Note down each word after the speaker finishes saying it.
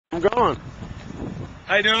I'm going.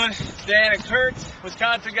 How you doing? It's Dan and Kurt,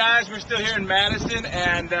 Wisconsin guys. We're still here in Madison,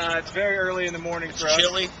 and it's very early in the morning for us.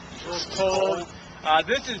 Chilly. A little cold.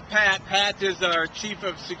 This is Pat. Pat is our chief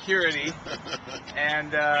of security,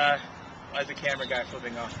 and why is the camera guy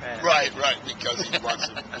flipping off Pat? Right, because he wants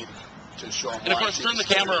to show him. And of course, turn the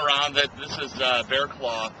camera around. That this is Bear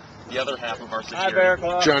Claw, the other half of our security. Hi, Bear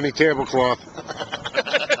Claw. Johnny Tablecloth.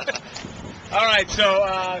 All right,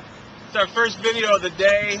 so it's our first video of the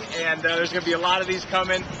day, and there's going to be a lot of these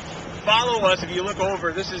coming. Follow us if you look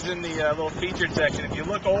over. This is in the little featured section. If you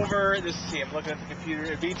look over, I'm looking at the computer.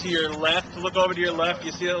 It'd be to your left. Look over to your left.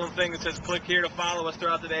 You see that little thing that says click here to follow us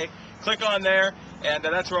throughout the day. Click on there, and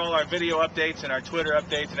that's where all our video updates and our Twitter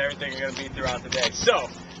updates and everything are going to be throughout the day. So,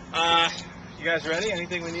 you guys ready?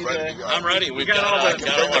 Anything we need to? I'm ready. We've got all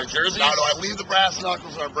our jerseys. Now, do I leave the brass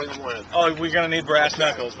knuckles or bring them in? Oh, we're going to need brass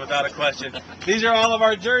knuckles, without a question. These are all of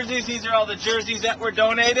our jerseys. These are all the jerseys that were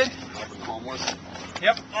donated. Homeless.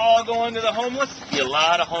 Yep, all going to the homeless. Be a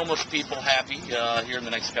lot of homeless people happy here in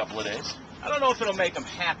the next couple of days. I don't know if it'll make them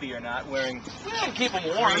happy or not wearing. Well, keep them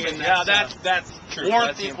warm. Yeah, that's true.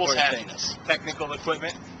 Warmth that's equals happiness. Technical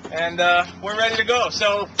equipment, and we're ready to go.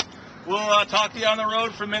 So we'll talk to you on the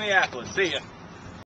road from Minneapolis. See ya.